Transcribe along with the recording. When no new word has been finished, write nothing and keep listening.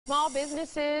Small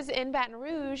businesses in Baton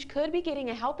Rouge could be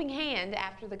getting a helping hand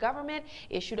after the government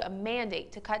issued a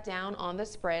mandate to cut down on the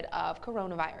spread of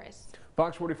coronavirus.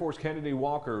 Fox 44's Kennedy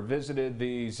Walker visited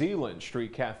the Zeeland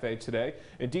Street Cafe today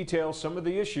and details some of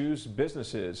the issues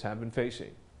businesses have been facing.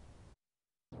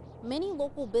 Many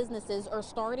local businesses are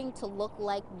starting to look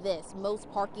like this.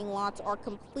 Most parking lots are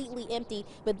completely empty,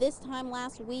 but this time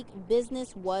last week,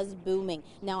 business was booming.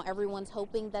 Now everyone's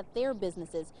hoping that their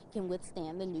businesses can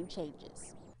withstand the new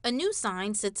changes. A new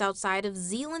sign sits outside of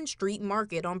Zeeland Street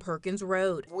Market on Perkins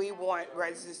Road. We want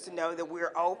residents to know that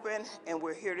we're open and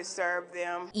we're here to serve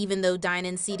them. Even though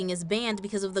dine-in seating is banned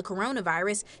because of the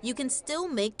coronavirus, you can still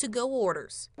make to-go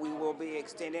orders. We will be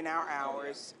extending our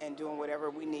hours and doing whatever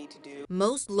we need to do.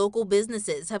 Most local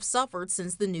businesses have suffered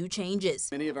since the new changes.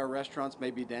 Many of our restaurants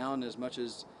may be down as much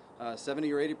as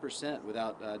 70 or 80%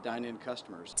 without dine-in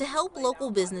customers. To help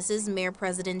local businesses, Mayor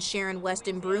President Sharon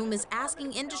Weston Broome is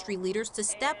asking industry leaders to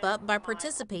step up by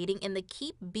participating in the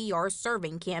Keep BR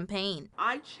Serving campaign.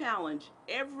 I challenge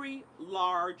every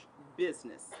large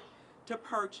business to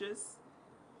purchase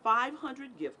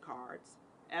 500 gift cards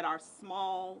at our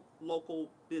small local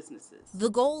businesses.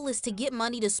 The goal is to get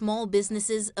money to small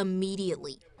businesses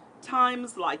immediately.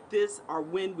 Times like this are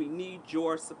when we need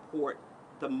your support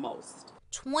the most.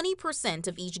 20%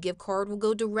 of each gift card will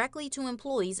go directly to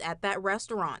employees at that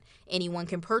restaurant. Anyone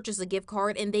can purchase a gift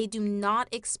card and they do not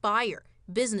expire.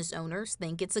 Business owners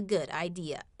think it's a good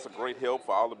idea. It's a great help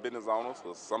for all the business owners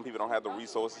because some people don't have the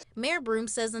resources. Mayor Broome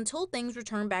says until things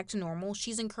return back to normal,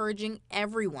 she's encouraging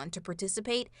everyone to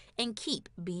participate and keep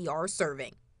BR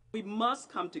serving. We must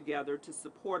come together to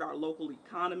support our local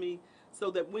economy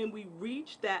so that when we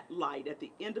reach that light at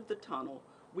the end of the tunnel,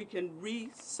 we can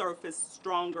resurface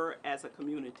stronger as a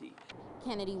community.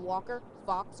 Kennedy Walker,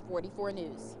 Fox 44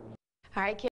 News. All right,